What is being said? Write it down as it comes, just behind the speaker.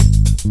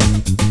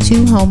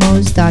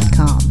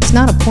twohomos.com. It's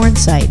not a porn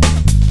site.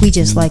 We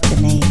just like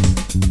the name.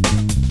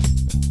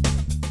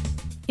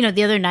 You know,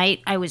 the other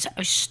night I was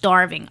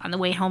starving on the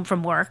way home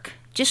from work.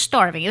 Just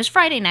starving. It was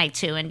Friday night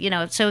too,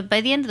 and so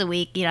by the end of the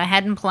week, I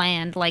hadn't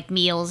planned like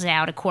meals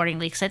out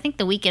accordingly because I think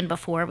the weekend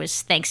before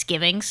was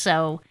Thanksgiving,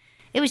 so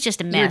it was just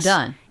a mess. You were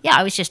done. Yeah,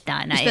 I was just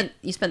done.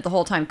 You spent the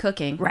whole time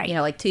cooking, right?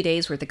 Like 2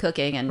 days worth of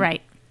cooking, and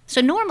right.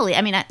 So normally,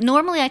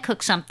 I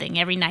cook something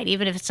every night,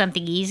 even if it's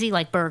something easy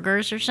like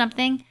burgers or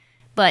something.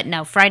 But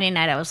no, Friday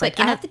night I was like,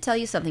 I have to tell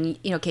you something.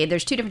 Okay,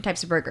 there's two different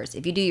types of burgers.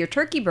 If you do your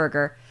turkey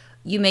burger,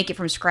 you make it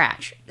from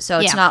scratch. So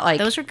it's not like...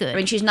 those are good. I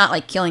mean, she's not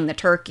like killing the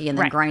turkey and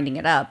then right. grinding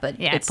it up. But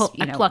yeah, I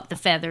pluck the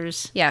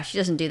feathers. Yeah, she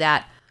doesn't do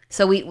that.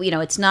 So we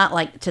it's not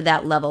like to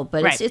that level.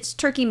 But right. it's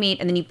turkey meat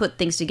and then you put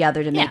things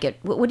together to make it...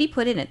 What do you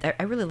put in it?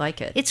 I really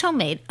like it. It's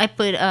homemade. I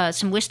put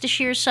some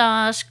Worcestershire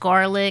sauce,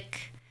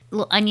 garlic, a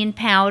little onion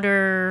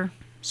powder,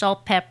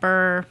 salt,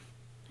 pepper.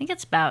 I think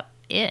that's about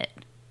it.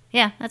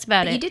 Yeah, that's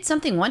about it. You did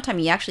something one time.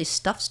 You actually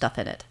stuffed stuff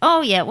in it.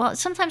 Oh, yeah. Well,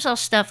 sometimes I'll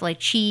stuff like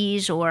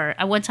cheese or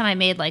one time I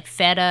made like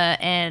feta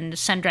and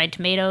sun-dried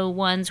tomato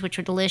ones, which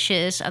were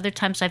delicious. Other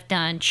times I've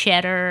done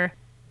cheddar.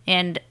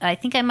 And I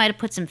think I might have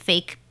put some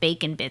fake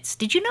bacon bits.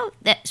 Did you know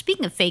that,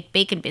 speaking of fake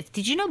bacon bits,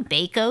 did you know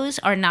Bacos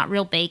are not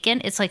real bacon?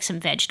 It's like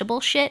some vegetable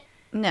shit.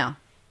 No,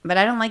 but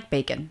I don't like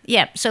bacon.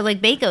 Yeah, so like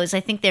Bacos,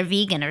 I think they're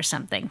vegan or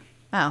something.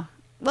 Oh.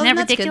 Well, Isn't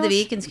that that's ridiculous?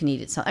 good. The vegans can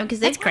eat it.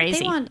 Because that's crazy.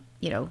 They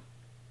want,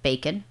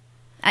 bacon.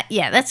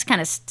 Yeah, that's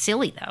kind of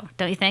silly, though,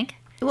 don't you think?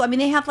 Well, I mean,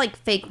 they have like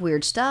fake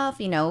weird stuff,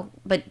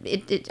 but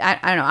I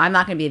don't know. I'm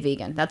not going to be a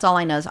vegan. That's all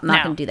I know is I'm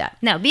not going to do that.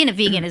 No, being a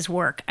vegan is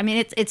work. I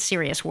mean, it's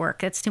serious work.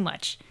 That's too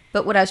much.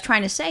 But what I was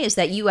trying to say is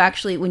that you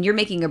actually, when you're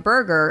making a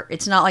burger,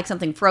 it's not like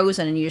something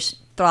frozen and you just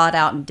throw it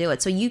out and do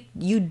it. So you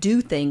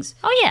do things.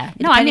 Oh, yeah.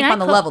 Depending upon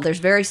the level. There's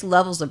various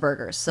levels of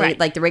burgers. So right.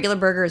 like the regular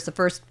burger is the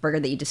first burger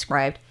that you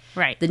described.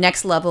 Right. The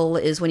next level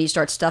is when you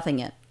start stuffing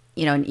it.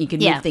 And you can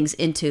move things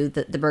into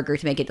the burger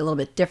to make it a little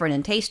bit different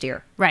and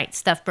tastier. Right,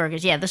 stuffed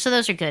burgers. Yeah, so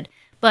those are good.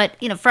 But,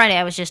 Friday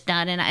I was just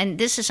done, and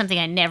this is something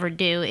I never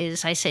do,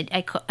 is I said,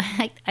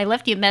 I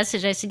left you a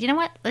message. I said, you know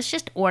what, let's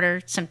just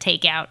order some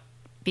takeout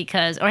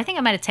or I think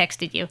I might have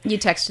texted you. You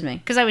texted me.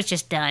 Because I was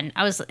just done.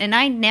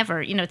 I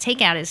never,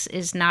 takeout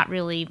is not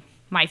really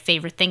my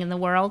favorite thing in the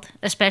world,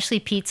 especially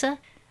pizza.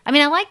 I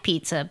mean, I like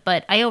pizza,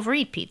 but I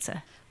overeat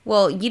pizza.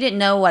 Well, you didn't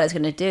know what I was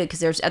going to do because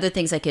there's other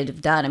things I could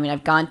have done. I mean,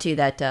 I've gone to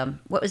that,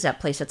 what was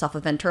that place that's off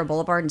of Ventura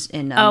Boulevard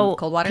in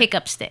Coldwater?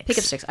 Pickup Sticks.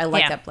 Pickup Sticks. I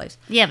like that place.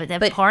 Yeah,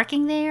 but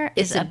parking there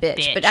is a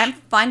bitch. But I'm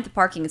fine with the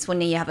parking. It's when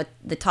you have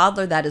the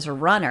toddler that is a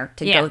runner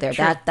to go there.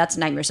 True. That's a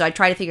nightmare. So I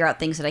try to figure out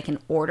things that I can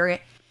order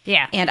it.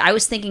 Yeah. And I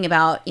was thinking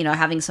about,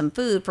 having some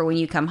food for when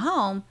you come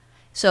home.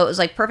 So it was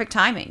like perfect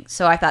timing.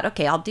 So I thought,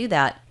 okay, I'll do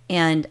that.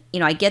 And,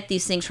 I get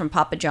these things from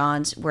Papa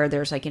John's where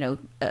there's like,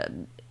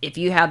 if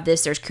you have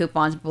this, there's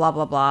coupons, blah,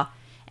 blah, blah.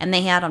 And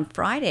they had on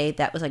Friday,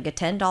 that was like a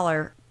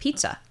 $10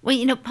 pizza.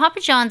 Well,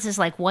 Papa John's is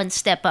like one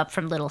step up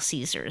from Little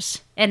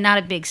Caesars. And not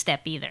a big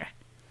step either.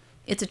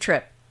 It's a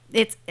trip.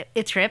 It's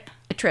a trip?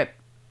 A trip.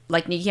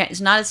 Like, it's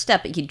not a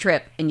step, but you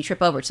trip, and you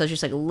trip over it. So it's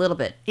just like a little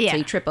bit. Yeah. So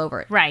you trip over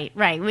it. Right.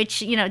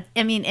 Which,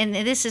 I mean, and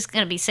this is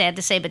going to be sad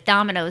to say, but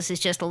Domino's is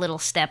just a little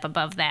step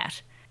above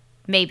that.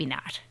 Maybe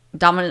not.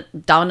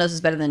 Domino's is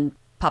better than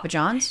Papa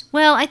John's?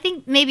 Well, I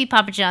think maybe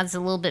Papa John's is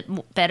a little bit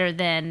better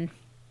than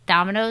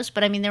Domino's,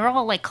 but I mean, they're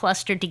all like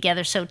clustered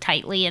together so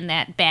tightly in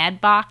that bad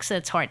box that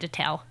it's hard to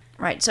tell.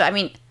 Right. So, I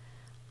mean,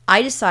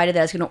 I decided that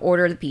I was going to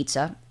order the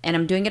pizza, and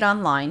I'm doing it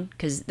online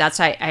because that's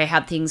how I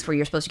have things where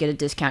you're supposed to get a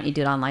discount. You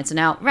do it online. So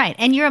now, right,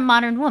 and you're a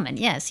modern woman.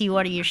 Yes, you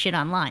order your shit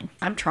online.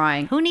 I'm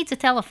trying. Who needs a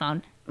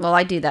telephone? Well,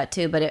 I do that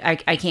too, but I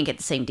can't get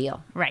the same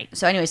deal. Right.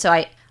 So anyway,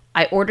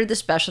 I ordered the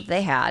special that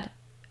they had,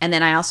 and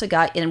then I also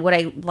got. And what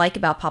I like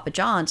about Papa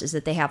John's is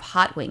that they have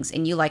hot wings,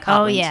 and you like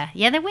hot wings. Oh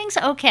yeah, their wings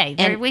are okay.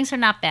 Their wings are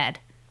not bad.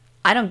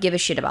 I don't give a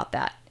shit about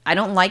that. I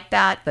don't like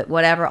that, but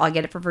whatever. I'll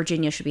get it for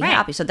Virginia. She'll be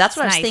happy. So that's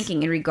what I was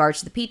thinking in regards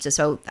to the pizza.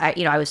 So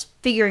I was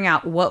figuring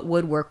out what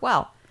would work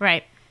well.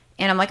 Right.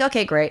 And I'm like,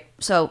 okay, great.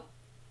 So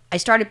I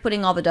started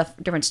putting all the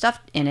different stuff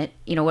in it.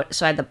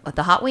 So I had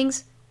the hot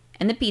wings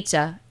and the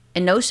pizza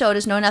and no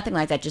sodas, no nothing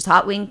like that. Just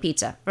hot wing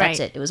pizza. That's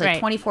it. It was like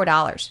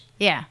 $24.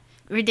 Yeah.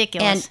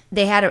 Ridiculous. And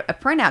they had a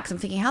printout because I'm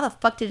thinking, how the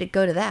fuck did it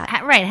go to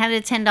that? Right. How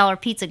did a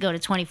 $10 pizza go to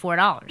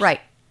 $24? Right.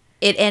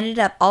 It ended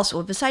up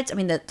also, besides, I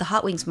mean, the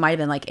hot wings might have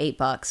been like $8.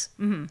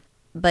 Mm-hmm.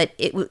 But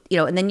it,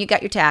 and then you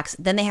got your tax.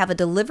 Then they have a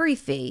delivery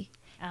fee.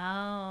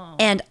 Oh.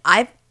 And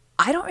I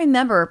don't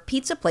remember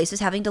pizza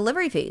places having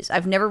delivery fees.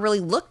 I've never really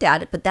looked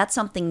at it, but that's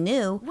something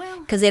new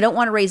because they don't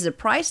want to raise the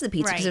price of the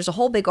pizza because there's a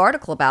whole big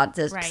article about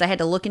this because I had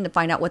to look in to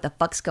find out what the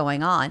fuck's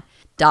going on.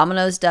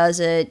 Domino's does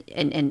it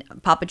and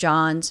Papa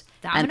John's.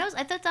 Domino's?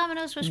 I thought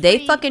Domino's was free.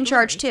 They fucking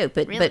charge too,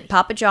 but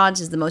Papa John's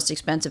is the most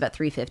expensive at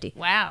 $3.50.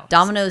 Wow.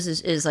 Domino's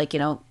is like,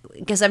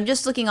 because I'm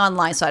just looking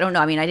online, so I don't know.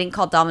 I mean, I didn't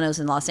call Domino's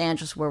in Los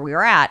Angeles where we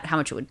were at, how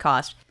much it would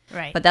cost.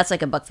 Right. But that's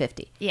like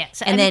 $1.50. Yeah.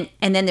 So, And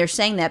then they're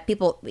saying that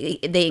people,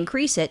 they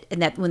increase it,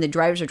 and that when the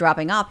drivers are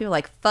dropping off, people are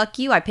like, fuck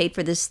you, I paid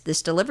for this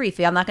delivery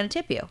fee, I'm not going to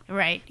tip you.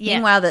 Right. Yeah.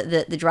 Meanwhile,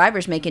 the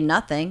driver's making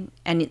nothing,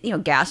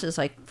 and gas is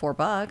like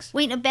 $4.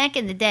 Wait, back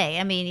in the day,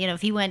 I mean,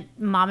 if you went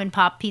mom and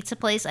pop pizza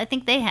place, I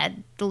think they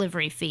had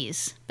delivery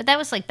fees. But that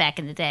was like back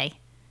in the day.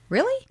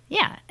 Really?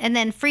 Yeah. And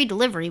then free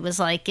delivery was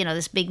like,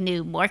 this big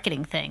new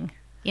marketing thing.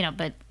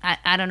 But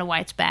I don't know why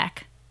it's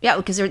back. Yeah,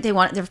 because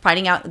they're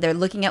finding out, they're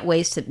looking at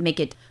ways to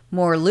make it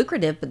more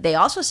lucrative, but they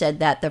also said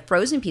that the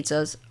frozen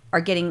pizzas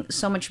are getting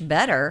so much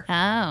better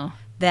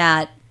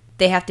that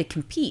they have to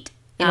compete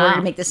in order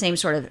to make the same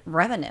sort of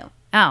revenue.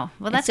 Oh,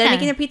 well, that's instead of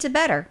making their pizza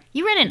better.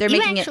 You read it. They're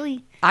making actually.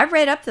 It, I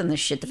read up on this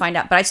shit to find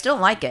out, but I still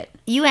don't like it.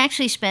 You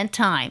actually spent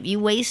time. You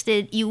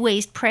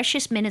waste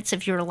precious minutes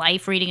of your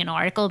life reading an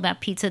article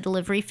about pizza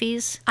delivery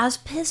fees. I was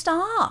pissed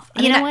off.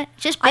 You know what?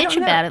 Just bitch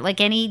about it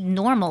like any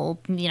normal,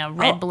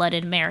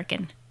 red-blooded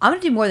American. I'm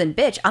going to do more than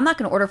bitch. I'm not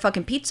going to order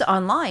fucking pizza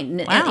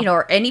online, Wow.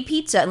 or any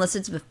pizza unless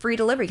it's with free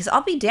delivery, because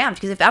I'll be damned.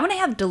 Because if I'm going to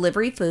have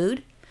delivery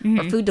food,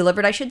 or food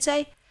delivered, I should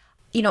say,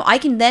 I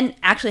can then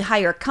actually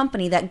hire a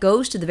company that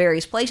goes to the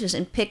various places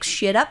and picks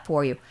shit up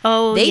for you.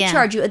 Oh, They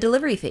charge you a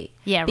delivery fee.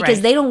 Yeah, because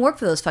right. they don't work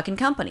for those fucking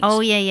companies. Oh,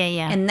 yeah.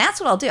 And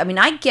that's what I'll do. I mean,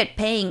 I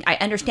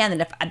understand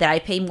that I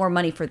pay more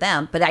money for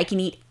them, but I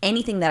can eat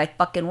anything that I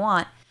fucking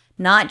want,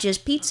 not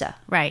just pizza.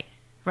 Right.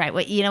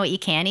 What you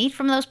can't eat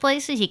from those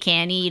places? You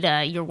can't eat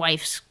your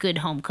wife's good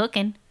home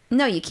cooking.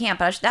 No, you can't.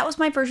 But that was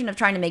my version of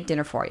trying to make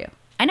dinner for you.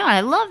 I know.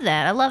 I love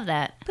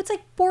that. But it's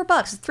like $4.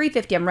 It's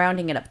 $3.50. I'm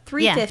rounding it up.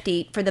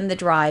 $3.50 for them to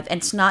drive, and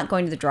it's not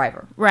going to the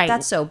driver. Right.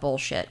 That's so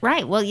bullshit.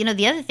 Right. Well,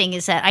 the other thing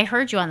is that I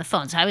heard you on the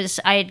phone. So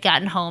I had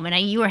gotten home, and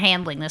you were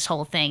handling this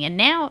whole thing, and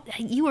now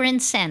you were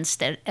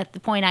incensed at the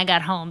point I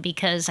got home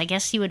because I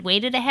guess you had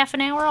waited a half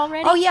an hour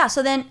already. Oh yeah.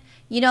 So then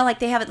like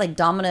they have it like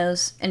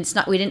Domino's, and it's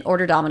not. We didn't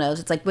order Domino's.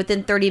 It's like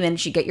within 30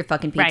 minutes you get your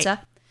fucking pizza. Right.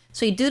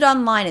 So you do it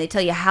online, and they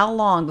tell you how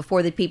long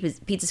before the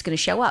pizza's going to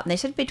show up. And they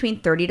said between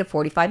 30 to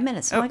 45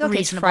 minutes. So I'm like, okay,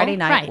 it's Friday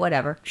night, right.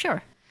 whatever.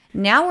 Sure.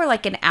 Now we're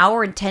like an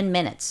hour and 10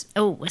 minutes.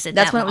 Oh, was it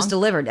That's that when it was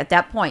delivered at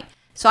that point.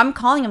 So I'm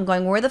calling them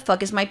going, where the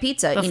fuck is my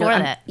pizza? Before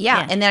that.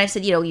 Yeah. And then I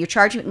said, you're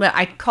charging me.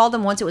 I called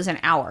them once, it was an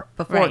hour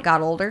before it got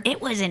older. It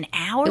was an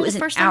hour It was the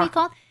an first time hour. you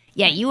called?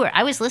 Yeah, you were.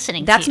 I was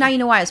listening That's to you. now you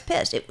know why I was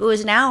pissed. It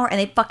was an hour, and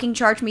they fucking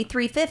charged me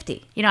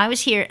 $3.50. I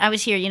was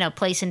here,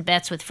 placing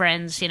bets with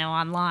friends,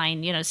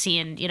 online,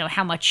 seeing,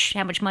 how much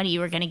money you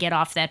were going to get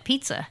off that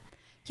pizza.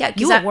 Yeah,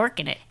 you were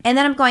working it. And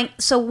then I'm going,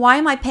 so why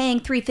am I paying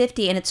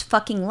 $3.50 and it's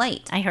fucking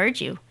late? I heard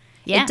you.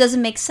 Yeah. It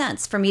doesn't make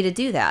sense for me to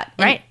do that.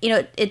 And,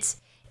 Right. It's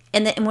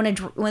and when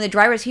the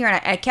driver's here,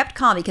 and I kept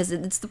calm because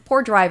it's the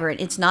poor driver, and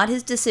it's not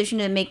his decision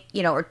to make,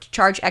 or to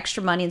charge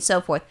extra money and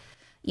so forth.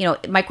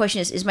 My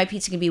question is my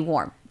pizza going to be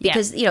warm?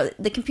 Because,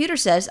 the computer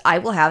says I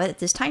will have it at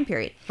this time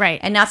period. Right.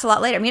 And now it's a lot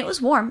later. I mean, it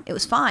was warm. It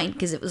was fine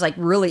because it was like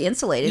really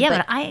insulated. Yeah,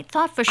 but I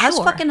thought for sure. I was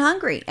fucking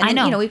hungry. And I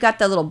know. Then, we've got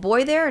the little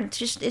boy there, and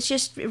it's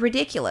just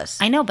ridiculous.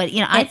 I know, but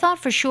I thought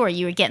for sure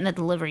you were getting the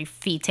delivery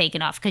fee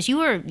taken off because you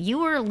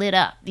were lit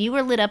up. You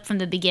were lit up from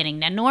the beginning.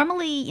 Now,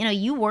 normally,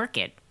 you work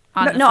it.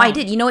 No, I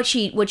did. You know what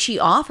she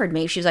offered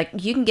me? She's like,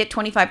 you can get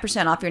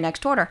 25% off your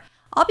next order.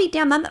 I'll be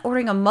damned. I'm not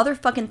ordering a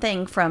motherfucking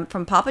thing from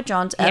Papa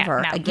John's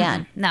ever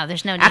again. No,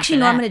 there's no need Actually, for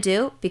what that. I'm going to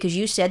do, because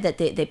you said that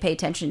they pay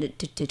attention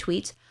to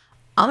tweets,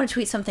 I'm going to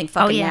tweet something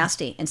fucking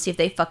nasty and see if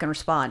they fucking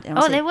respond. And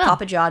I'm gonna say, they will.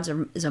 Papa John's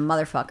is a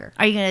motherfucker.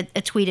 Are you going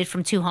to tweet it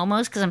from two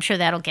homos? Because I'm sure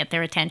that'll get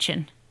their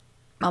attention.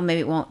 Oh,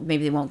 maybe it won't.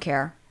 Maybe they won't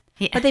care.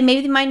 Yeah. But they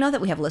might know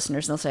that we have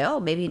listeners, and they'll say, oh,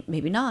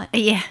 maybe not.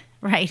 Yeah,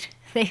 right.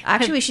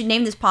 Actually, we should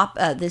name this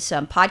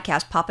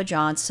podcast Papa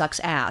John Sucks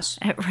Ass.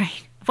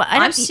 Right. Well,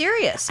 I'm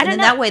serious. And then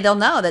that way they'll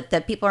know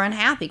that people are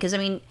unhappy. Because, I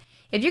mean,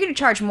 if you're going to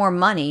charge more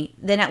money,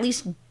 then at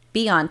least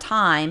be on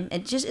time.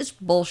 It's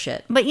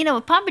bullshit. But,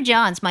 Papa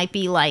John's might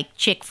be like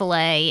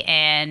Chick-fil-A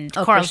and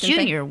Carl's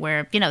Christian Jr.,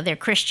 where, they're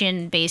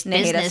Christian-based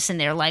business, and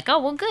they're like, oh,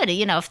 well, good.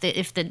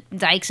 If the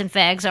dykes and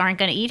fags aren't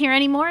going to eat here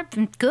anymore,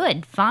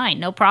 good, fine,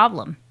 no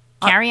problem.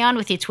 Carry on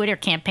with your Twitter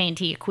campaign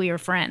to your queer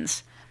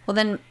friends. Well,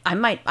 then I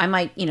might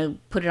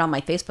put it on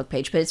my Facebook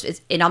page,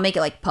 but and I'll make it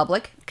like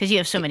public. Because you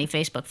have so many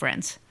Facebook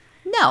friends.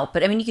 No,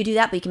 but I mean, you could do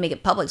that, but you can make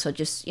it public, so it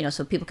just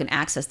so people can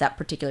access that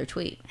particular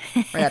tweet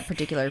or that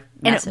particular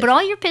message. But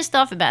all you're pissed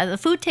off about, the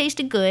food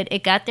tasted good,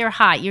 it got there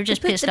hot. You're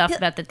just pissed off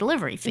about the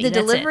delivery fee. The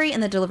delivery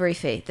and the delivery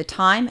fee, the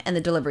time and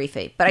the delivery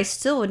fee. But I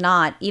still would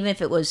not, even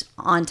if it was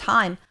on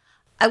time,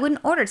 I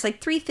wouldn't order. It's like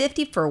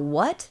 $3.50 for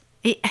what?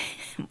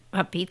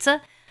 A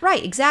pizza?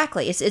 Right,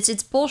 exactly.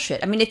 It's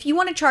bullshit. I mean, if you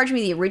want to charge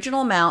me the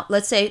original amount,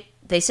 let's say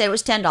they said it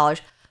was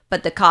 $10.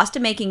 But the cost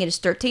of making it is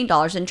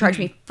 $13, and charge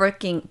me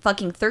fucking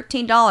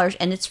 $13,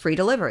 and it's free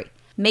delivery.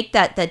 Make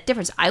that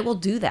difference. I will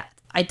do that.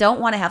 I don't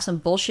want to have some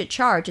bullshit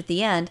charge at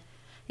the end.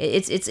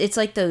 It's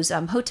like those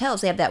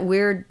hotels. They have that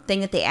weird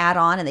thing that they add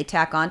on and they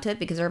tack onto it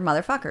because they're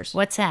motherfuckers.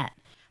 What's that?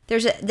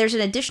 There's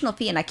an additional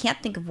fee, and I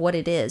can't think of what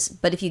it is.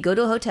 But if you go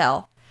to a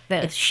hotel,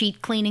 the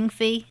sheet cleaning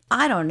fee.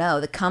 I don't know,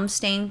 the cum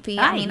stain fee.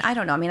 I mean, I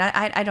don't know. I mean,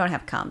 I don't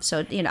have cum,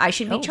 so I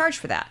shouldn't be charged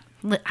for that.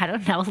 I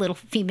don't know, a little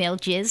female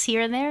jizz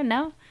here and there.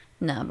 No.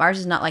 No, ours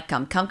is not like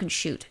cum. Cum can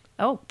shoot.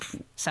 Oh,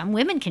 some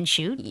women can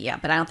shoot. Yeah,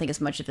 but I don't think as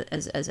much of it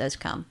as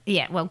cum.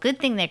 Yeah, well, good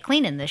thing they're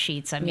cleaning the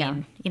sheets. I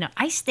mean,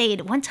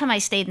 one time I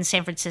stayed in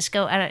San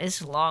Francisco.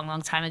 It's a long,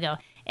 long time ago.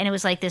 And it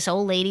was like this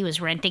old lady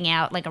was renting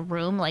out like a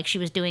room, like she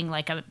was doing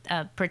like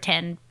a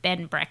pretend bed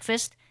and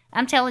breakfast.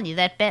 I'm telling you,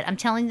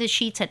 the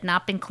sheets had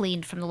not been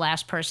cleaned from the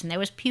last person. There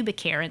was pubic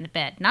hair in the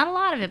bed. Not a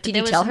lot of it, but Did there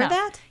you was tell her enough.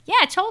 that? Yeah,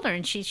 I told her,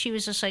 and she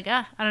was just like,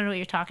 I don't know what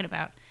you're talking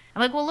about.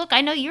 I'm like, well, look,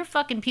 I know your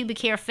fucking pubic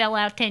hair fell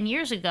out 10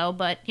 years ago,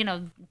 but,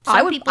 some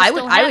people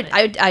still have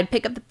it. I'd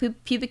pick up the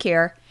pubic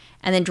hair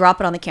and then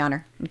drop it on the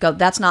counter and go,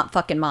 that's not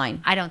fucking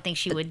mine. I don't think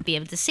she would be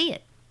able to see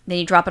it. Then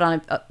you drop it on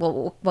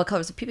what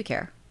color is the pubic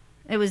hair?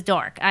 It was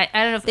dark. I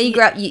don't know if... Then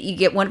you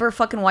get one of her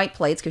fucking white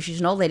plates, because she's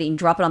an old lady, and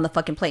drop it on the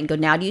fucking plate and go,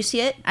 now do you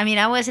see it? I mean,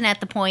 I wasn't at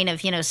the point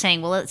of,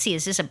 saying, well, let's see,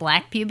 is this a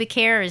black pubic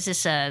hair? Or is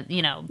this a,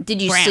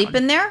 Did you brown? sleep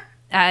in there?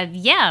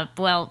 Yeah.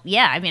 Well,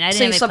 yeah. I mean, I didn't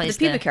So you have any slept place with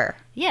the pubic hair?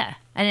 Yeah.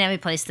 I didn't have any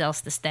place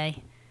else to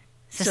stay.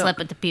 So slept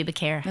with the pubic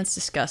hair. That's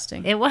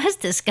disgusting. It was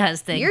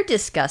disgusting. You're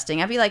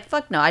disgusting. I'd be like,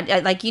 fuck no. I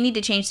like, you need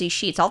to change these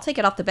sheets. I'll take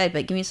it off the bed,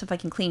 but give me some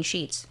fucking clean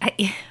sheets.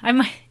 I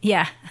might,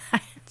 yeah.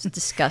 It's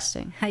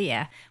disgusting.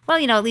 Yeah. Well,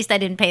 at least I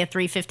didn't pay a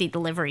 $3.50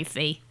 delivery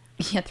fee.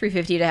 Yeah,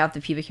 $3.50 to have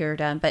the pubic hair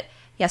done. But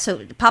yeah,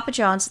 so Papa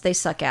John's, they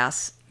suck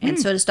ass. And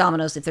so does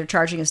Domino's if they're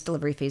charging us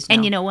delivery fees now.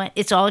 And you know what?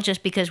 It's all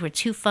just because we're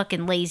too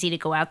fucking lazy to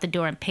go out the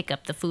door and pick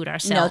up the food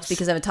ourselves. No, it's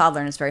because I have a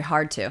toddler and it's very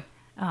hard to.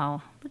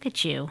 Oh, look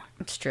at you.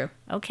 It's true.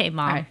 Okay,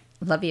 Mom. All right.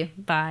 Love you.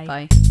 Bye.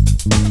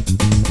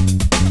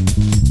 Bye.